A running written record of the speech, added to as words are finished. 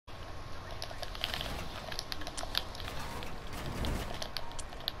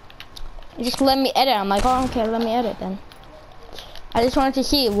Just let me edit. I'm like, oh, okay, let me edit then. I just wanted to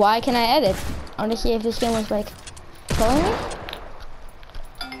see, why can I edit? I want to see if this game was like calling me.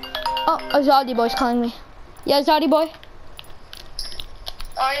 Oh, a Zoddy boy's calling me. Yeah, Zoddy boy.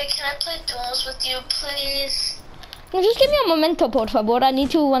 Arya, can I play duels with you, please? No, just give me a momento, por favor. I need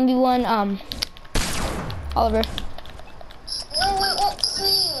to 1v1, Oliver. No, wait, well,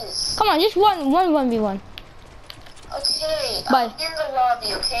 please. Come on, just 1v1. Okay, Bye. I'm in the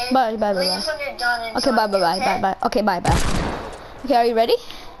lobby, okay? Bye. Leave when you're done and Okay, join bye. me, okay? Okay, bye. Okay, are you ready?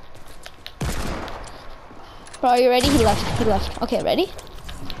 Bro, are you ready? He left. Okay, ready?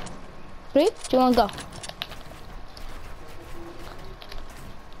 3, 2, 1, go.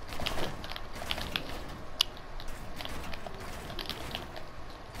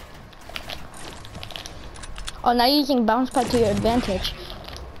 Oh, now you're using bounce pad to your advantage.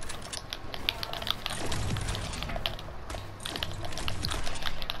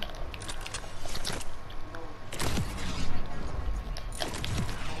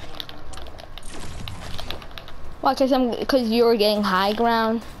 Well, cause you were getting high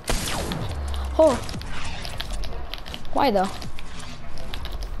ground. Oh, why though?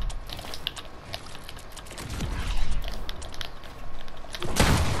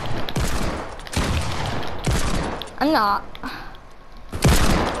 I'm not.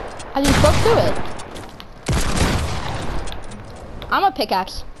 I just broke through it. I'm a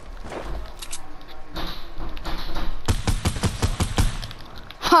pickaxe.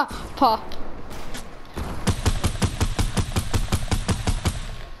 Ha, paw.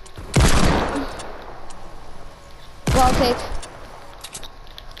 Well, take.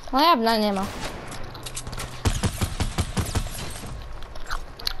 I have 9 ammo.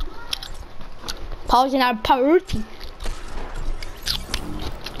 Pausing out priority.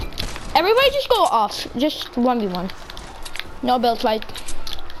 Everybody just go off. Just 1v1. No build fight.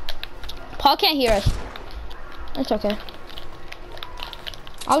 Paul can't hear us. It's okay.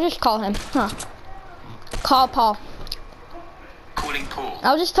 I'll just call him. Huh. Call Paul. Calling Paul.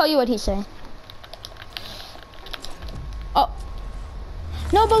 I'll just tell you what he's saying. Oh.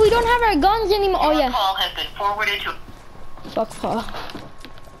 No, but we don't have our guns anymore. Oh, yeah. Call has been forwarded to. Fuck Paul.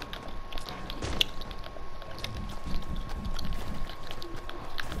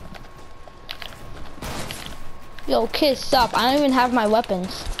 Yo, kid, stop. I don't even have my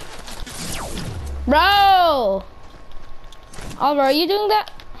weapons. Bro! Oliver, are you doing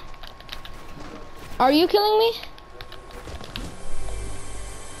that? Are you killing me?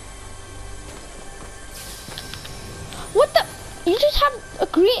 What the? You just have a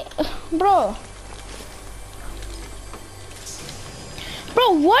green... Bro.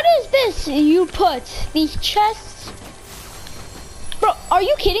 Bro, what is this you put? These chests? Bro, are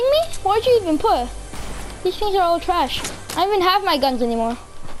you kidding me? Why'd you even put? These things are all trash. I don't even have my guns anymore.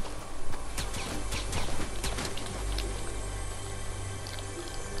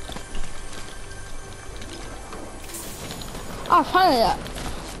 Oh, finally that.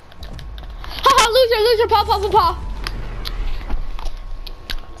 Haha, loser, paw.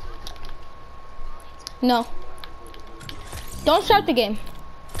 No. Don't start the game.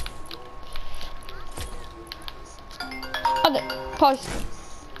 Okay, pause.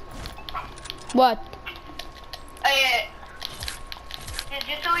 What?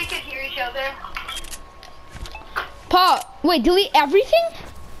 Just so we could hear each other. Paul, wait, delete everything?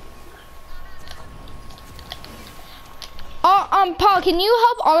 Paul, can you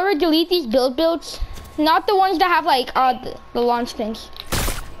help Oliver delete these builds? Not the ones that have like the launch things.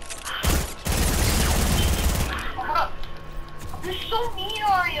 You're so mean,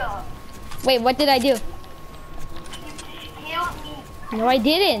 Arya. Wait, what did I do? You killed me. No, I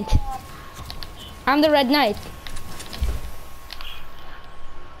didn't. I'm the Red Knight.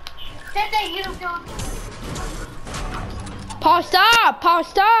 Said that you don't. Paul, stop! Paul,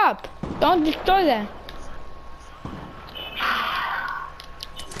 stop! Don't destroy that.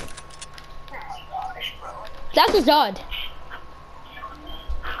 That's a Zod.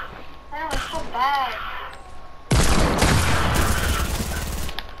 That was so bad.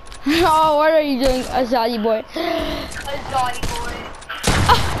 Oh, what are you doing, a Zoddy boy? A Zoddy boy.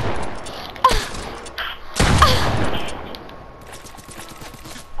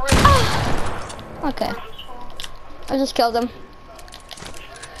 Okay. I just killed him.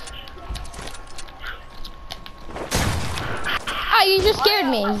 Ah, you just scared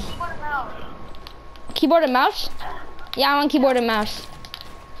me. Keyboard and mouse? Yeah, I'm on keyboard and mouse.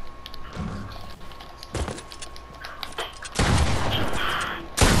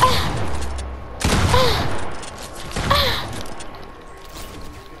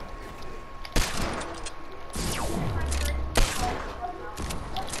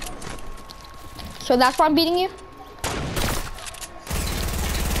 So that's why I'm beating you?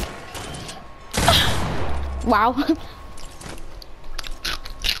 Wow.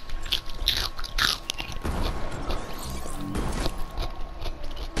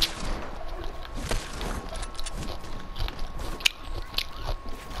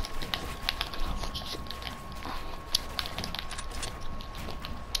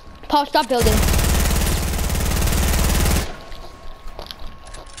 Paul, stop building.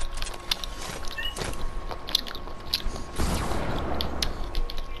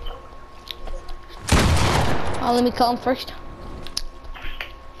 Oh, let me kill him first.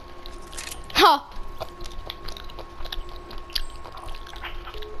 Ha!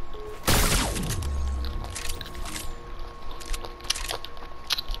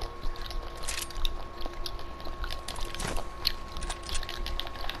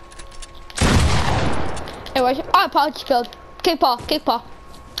 Anyways, oh, Paul just killed. Kick Paul, kick Paul.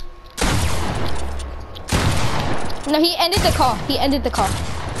 No, he ended the call. He ended the call.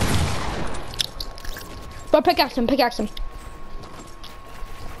 Bro, pickaxe him, pickaxe him.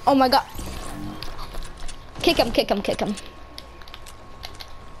 Oh my god. Kick him, kick him, kick him.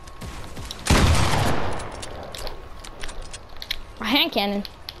 A hand cannon.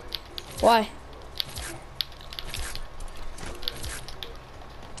 Why?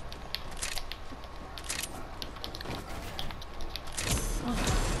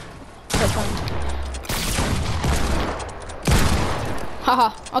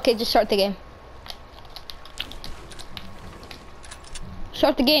 Haha, okay, just start the game.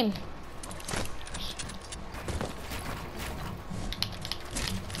 Start the game.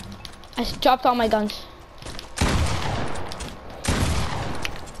 I dropped all my guns.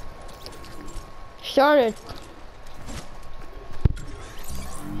 Started.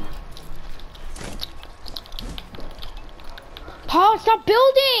 Paul, stop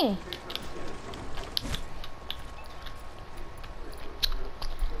building!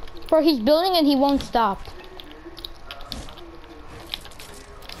 Bro, he's building and he won't stop.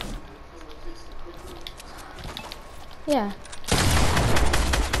 Yeah.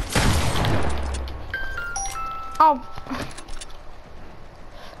 Oh.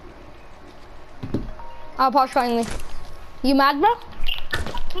 I'll pause finally. You mad, bro?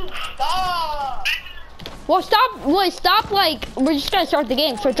 Stop! Well, stop. Wait, stop. Like, we're just gonna start the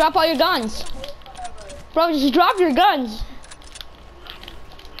game. So drop all your guns. Bro, just drop your guns.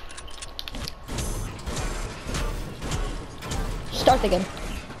 Start the game.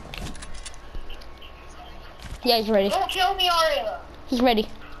 Yeah, he's ready. Don't kill me, Aria. He's ready.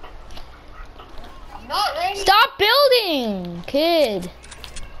 I'm not ready. Stop building, kid.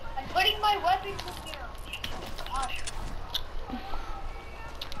 I'm putting my weapons in here. Gosh.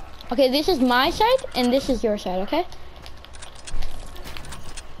 Okay, this is my side and this is your side, okay?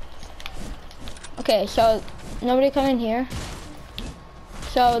 Okay, so nobody come in here.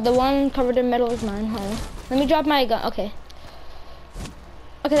 So the one covered in metal is mine, huh? Let me drop my gun, okay.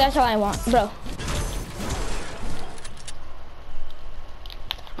 Okay, that's all I want, bro.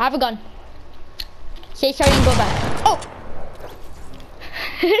 I have a gun. Say sorry and go back. Oh!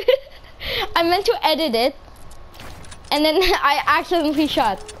 I meant to edit it. And then I accidentally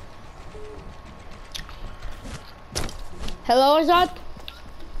shot. Hello, Azad?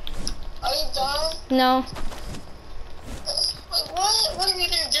 Are you done? No. Wait, what have you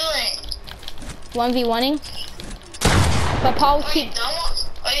been doing? 1v1ing. But Paul Are keep... you done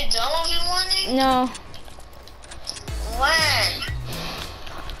with you wanting? No. When?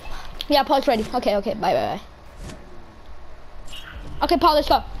 Yeah, Paul's ready. Okay, okay. Bye, bye, bye. Okay, Paul, let's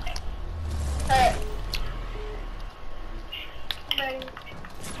go. Alright. Ready.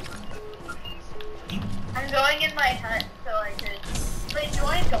 I'm going in my hut so I can... Wait, do you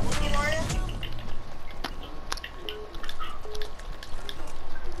want to double team Mario?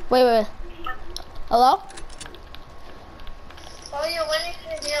 Wait, wait, wait. Hello? Oh yeah, when are you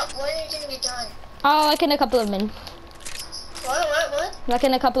gonna be done? Oh, like in a couple of minutes. What? Like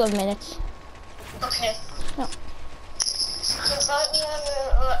in a couple of minutes. Okay. No. So invite me on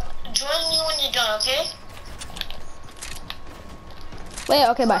the, join me when you're done, okay? Wait,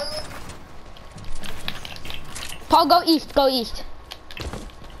 okay, bye. Paul, go east, go east.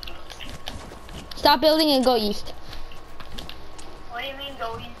 Stop building and go east. What do you mean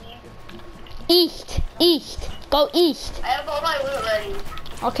go easy? East, east, go east. I have all my loot ready.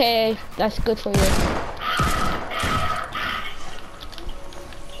 Okay, that's good for you.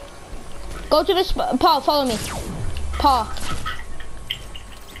 Go to this, Paul, follow me. Paul.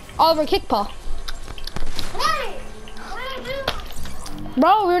 Oliver, kick Paul. Hey! What did I do?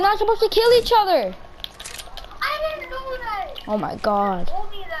 Bro, we're not supposed to kill each other. I didn't know that! Oh my god. Told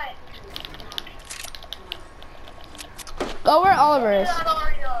me that. Go where Oliver is. Should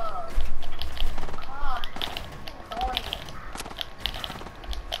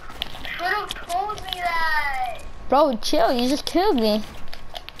have told me that. Bro, chill. You just killed me.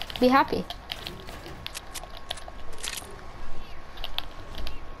 Be happy.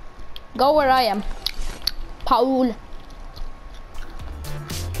 Go where I am. Paul.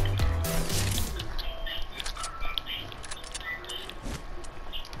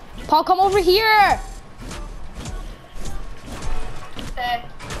 Paul, come over here. Okay.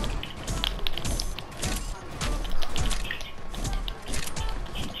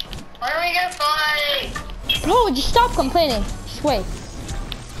 When are we gonna fight? Bro, just stop complaining. Just wait.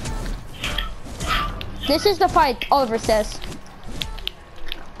 This is the fight, Oliver says.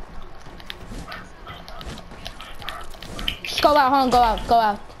 Just go out, go out, go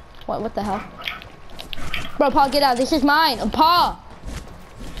out. What the hell? Bro, Paul, get out. This is mine. Paul.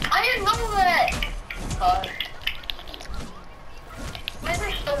 I didn't know that. Why is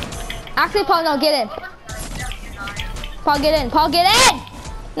there so Actually, Paul, no, get in. Paul, get in. Paul, get in.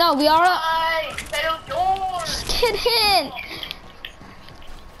 No, we are. Pero door. Just get in.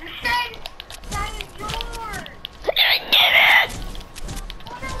 You said that is yours. Get in.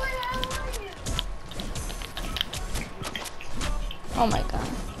 What the hell are you? Oh my god.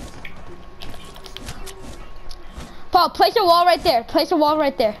 Paul, place a wall right there. Place a wall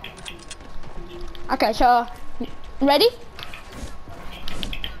right there. Okay, so ready?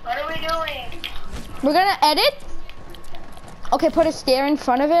 What are we doing? We're gonna edit. Okay, put a stair in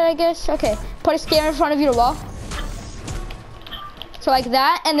front of it, I guess. Okay, put a stair in front of your wall. So like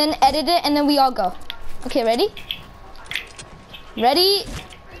that, and then edit it, and then we all go. Okay, ready? Ready?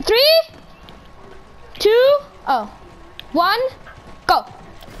 3, 2, 1, go.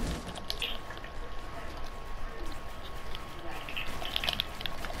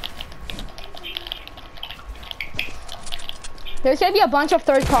 There's gonna be a bunch of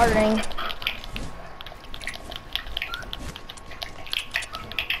third partying.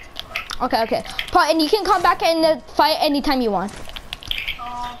 Okay, okay. Paul, and you can come back in the fight anytime you want.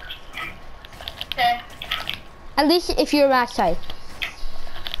 Okay. At least if you're match type.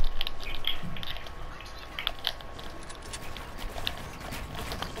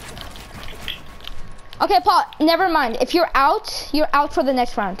 Okay, Paul, never mind. If you're out for the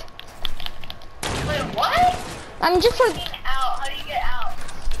next round. Wait, what? I'm just for... Get out. How do you get out?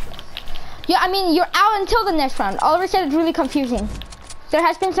 Yeah, I mean, you're out until the next round. Oliver said it's really confusing. There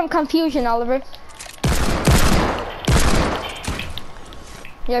has been some confusion, Oliver.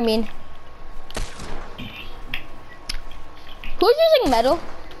 Yeah, I mean. Who's using metal?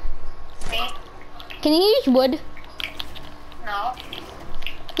 Me? Can you use wood? No.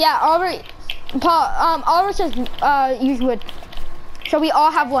 Yeah, Oliver, Paul, Oliver says use wood. So we all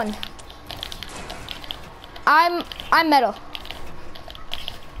have one. I'm metal.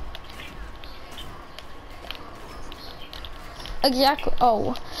 Exactly.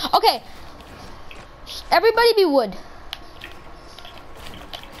 Oh. Okay. Everybody be wood.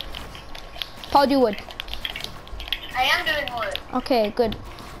 Paul, do wood. I am doing wood. Okay, good.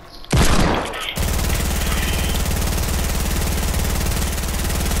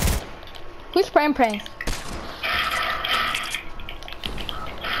 Who's praying?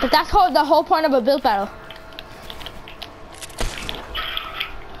 But that's the whole point of a build battle.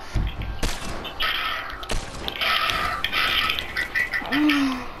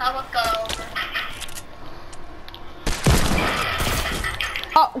 I will go.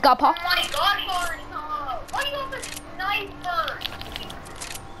 Oh, got Paul. Oh my gosh, Marino! Why do you have a sniper?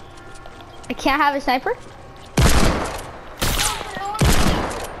 I can't have a sniper?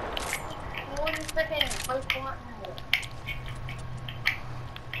 What is freaking first one?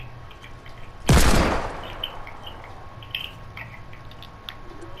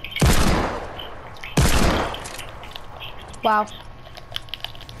 Wow.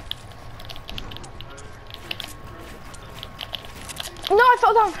 No, I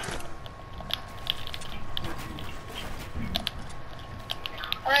fell down.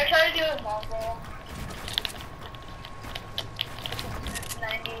 Alright, try to do a Mongol.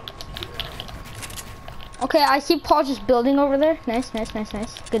 90. Okay, I see Paul just building over there. Nice. Good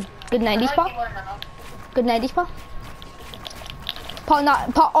 90s, Paul. Good 90s, Paul. Paul,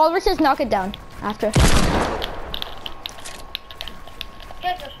 Oliver says knock it down after.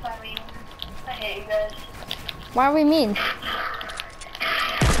 Get this by me. I hate you guys. Why are we mean?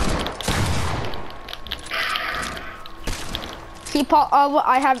 See, Paul,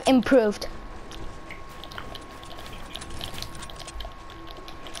 I have improved.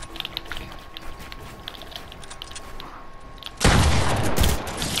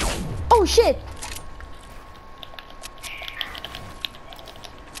 Oh shit!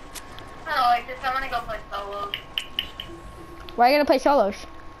 Why are you gonna play solos?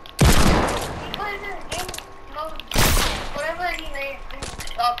 Because this game mode, whatever he made,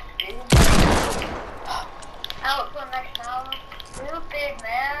 sucks, dude. Out for next hour. Stupid,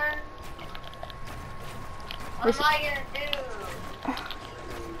 man. What am I gonna do?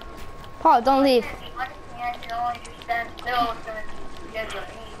 Paul, don't leave. Why can't you only just stand still and you guys are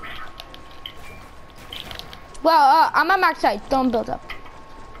eat? Well, I'm at max height. Don't build up.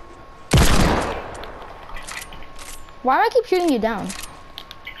 Why do I keep shooting you down?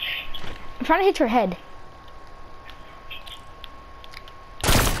 I'm trying to hit your head.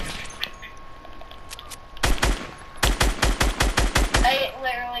 I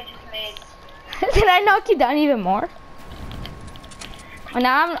literally just made. Did I knock you down even more? Well,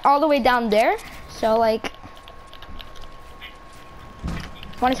 now I'm all the way down there. So, like...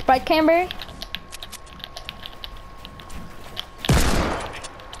 Want a Sprite Cranberry?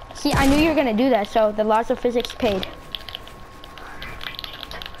 See, I knew you were gonna do that, so the laws of physics paid.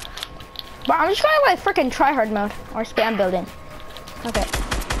 But I'm just gonna like freaking try hard mode or spam building. Okay.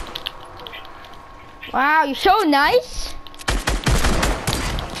 Wow, you're so nice.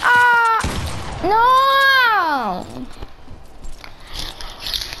 Ah, no.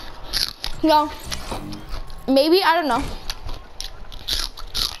 No. Maybe, I don't know.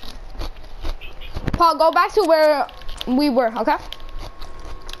 Paul, go back to where we were, okay?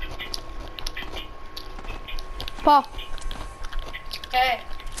 Paul. Okay.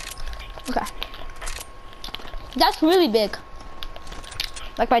 Okay. That's really big.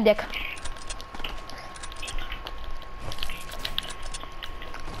 Like my dick.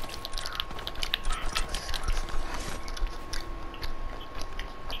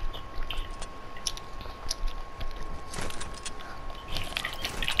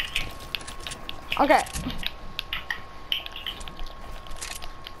 Okay.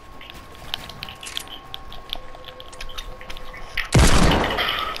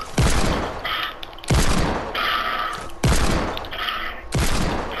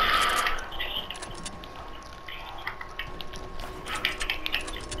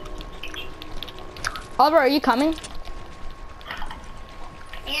 Oliver, are you coming?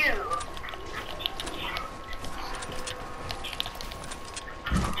 You.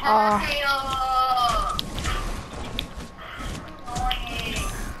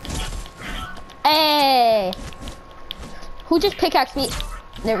 Hey! Who just pickaxed me?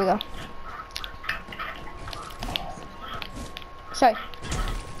 There we go. Sorry.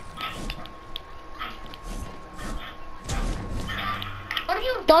 What are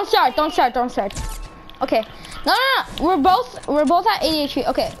you? Don't start. Okay. No. We're both at 80 HP.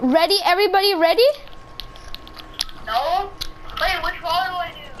 Okay. Ready? Everybody ready? No. Wait, which wall do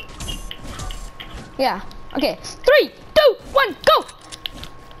I do? Yeah. Okay. 3, 2, 1, go!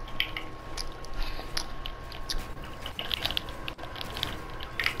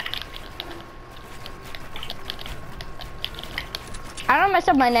 I don't mess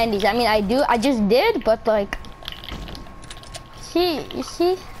up my 90s. I mean, I do. I just did, but like, see, you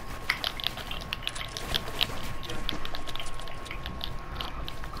see?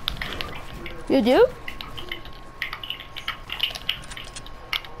 You do?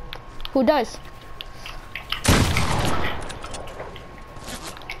 Who does?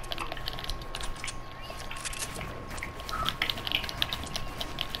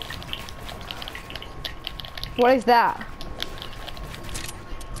 What is that?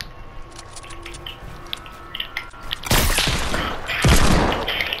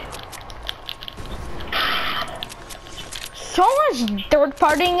 So much third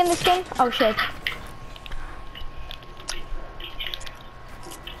partying in this game. Oh shit.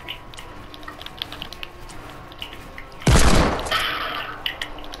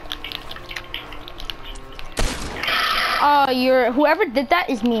 Oh, whoever did that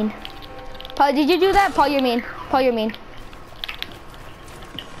is mean. Paul, did you do that? Paul, you're mean. Paul, you're mean.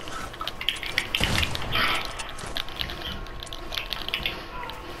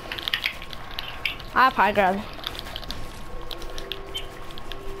 I have high ground.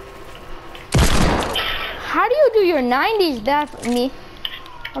 How do you do your 90s that me?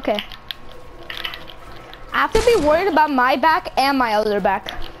 Okay. I have to be worried about my back and my other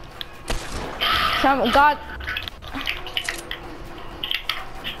back. God.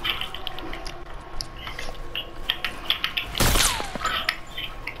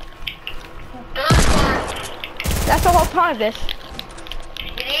 That's the whole point of this.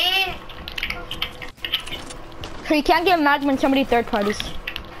 So you can't get mad when somebody third parties.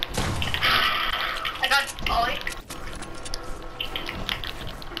 I got Ollie.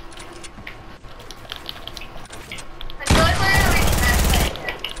 I feel like we're gonna reach that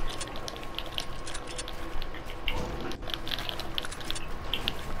place.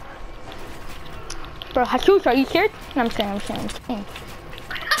 Bro, Jesus, are you scared? No, I'm kidding, I'm kidding, I'm kidding.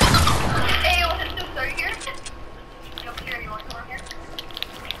 Hey, what's this? Are you here? You up here? You want to come over here?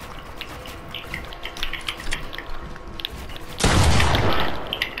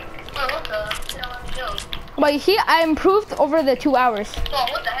 Bro, what the hell? But you see, I improved over the 2 hours. Bro,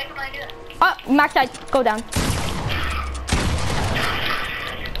 what the heck am I doing? Oh, max side, go down.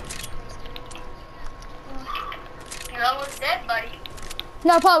 You're almost dead, buddy.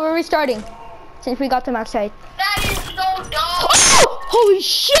 No, Paul, we're restarting. Since we got to max side. That is so dumb. Oh! Holy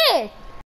shit!